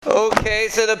Okay,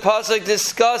 so the pasuk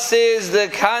discusses the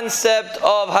concept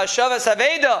of hashavas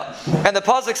haveda, and the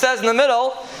pasuk says in the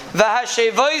middle,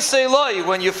 "V'hashevayis eloi."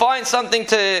 When you find something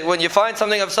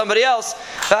of somebody else,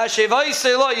 "V'hashevayis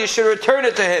eloi," you should return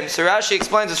it to him. So Rashi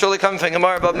explains it's really coming from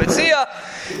Gemara Bava Metzia.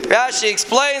 Rashi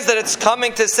explains that it's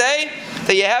coming to say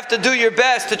that you have to do your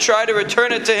best to try to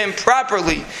return it to him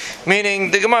properly. Meaning,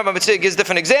 the Gemara Bava Metzia gives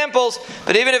different examples,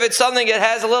 but even if it's something that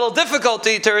has a little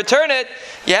difficulty to return it,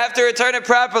 you have to return it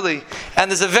properly.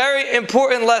 And there's a very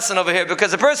important lesson over here,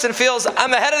 because a person feels,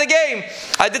 I'm ahead of the game.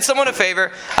 I did someone a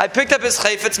favor. I picked up his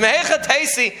chayfetz. Mehecha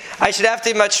teisi. I should have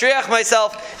to matriach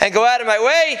myself and go out of my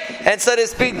way, and so to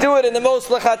speak, do it in the most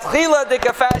lechatchila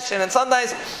dika fashion. And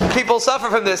sometimes people suffer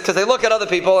from this because they look at other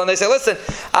people and they say, listen,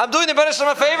 I'm doing the Rebbeinu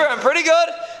Shalom a favor. I'm pretty good.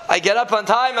 I get up on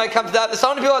time. I come to davening. So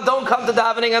many people that don't come to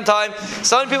davening on time.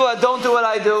 So many people that don't do what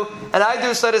I do, and I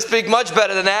do, so to speak, much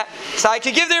better than that. So I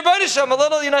could give the Rebbeinu Shalom a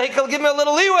little. He could give me a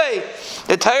little leeway.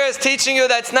 The Torah is teaching you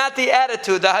that's not the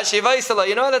attitude. The hashivayis eloi.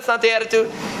 You know that's not the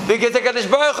attitude, because the Kadosh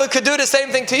Baruch Hu could do the same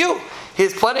thing to you.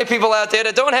 There's plenty of people out there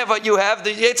that don't have what you have.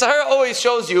 The Yetzer Hara always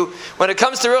shows you, when it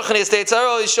comes to Ruchnius, the Yetzer Hara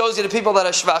always shows you the people that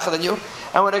are shvacher than you.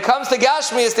 And when it comes to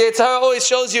Gashmius, the Yetzer Hara always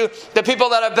shows you the people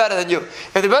that are better than you.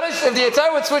 If the Yetzer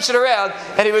Hara would switch it around,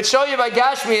 and he would show you by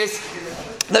Gashmius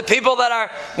the people that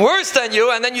are worse than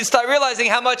you, and then you start realizing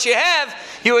how much you have,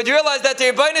 you would realize that the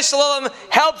Rebbeinu Shalom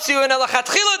helps you in a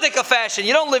lechatchila dika fashion.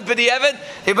 You don't live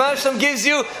b'di'evet. The Rebbeinu Shalom gives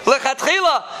you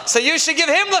lechatchila, so you should give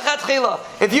him lechatchila.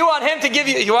 If you want him to give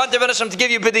you want the Rebbeinu Shalom to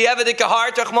give you b'di'evet dika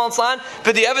heart,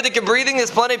 b'di'evet dika breathing.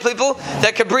 There's plenty of people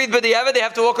that can breathe b'di'evet. They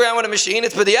have to walk around with a machine.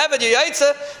 It's b'di'evet,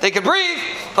 yaitza. They can breathe,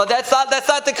 but that's not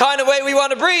the kind of way we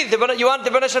want to breathe. You want the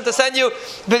Rebbeinu Shalom to send you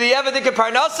b'di'evet dika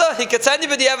parnasa. He could send you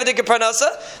b'di'evet dika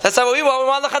parnasa. That's not what we want. We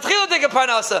want lechatchila dika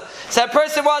parnasa. So a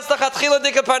person wants lechatchila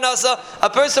dika parnasa. A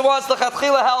person wants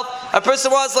lechatchila health. A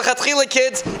person wants lechatchila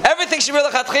kids. Everything should be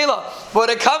lechatchila. But when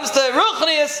it comes to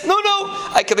ruchnius, no.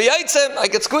 I could be yitzim. I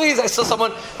could squeeze. I saw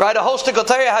someone write a whole shtickle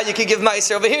tell you how you can give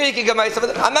meiser over here. You can give meiser over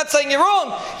there. I'm not saying you're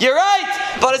wrong. You're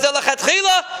right. But is it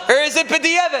lechatchila or is it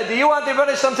b'di'evet? Do you want the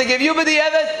Rebbeinu Shalom to give you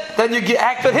b'di'evet? Then you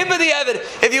act with him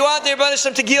b'di'evet. If you want the Rebbeinu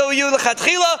Shalom to give you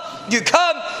lechatchila, you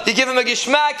come. You give him a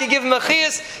gishmak. You give him a chiyas.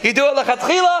 You do it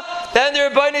lechatchila, then the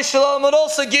Rebbeinu Shalom would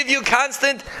also give you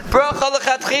constant bracha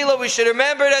lechatchila. We should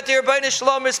remember that the Rebbeinu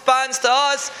Shalom responds to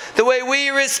us the way we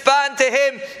respond to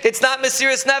him. It's not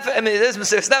Mesiras Nefesh. I mean, it is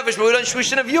Mesiras Nefesh, but we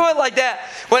shouldn't view it like that.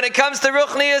 When it comes to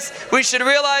Ruchnius, we should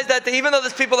realize that even though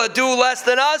there's people that do less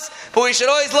than us, but we should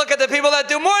always look at the people that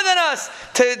do more than us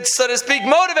to, so to speak,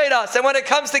 motivate us. And when it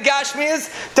comes to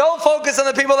Gashmias, don't focus on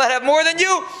the people that have more than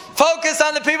you. Focus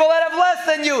on the people that have less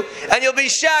than you. And you'll be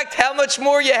shocked how much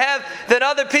more you have than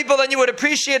other people, than you would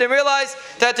appreciate, and realize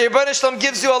that the Rebbeinu Shalom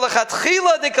gives you a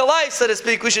lechatchila dika life, so to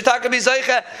speak. We should talk about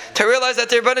Zaycha to realize that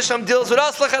the Rebbeinu Shalom deals with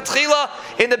us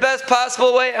lechatchila in the best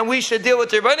possible way, and we should deal with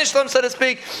the Rebbeinu Shalom, so to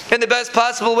speak, in the best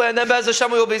possible way. And then Be'ez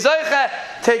Hashem we will be Zaycha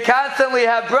to constantly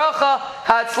have bracha,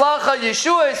 hatzlacha,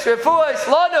 yeshuas, refuas,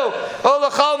 lanu,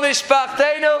 olachal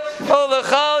mishpachtenu,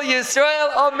 olachal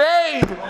Yisrael. Amen.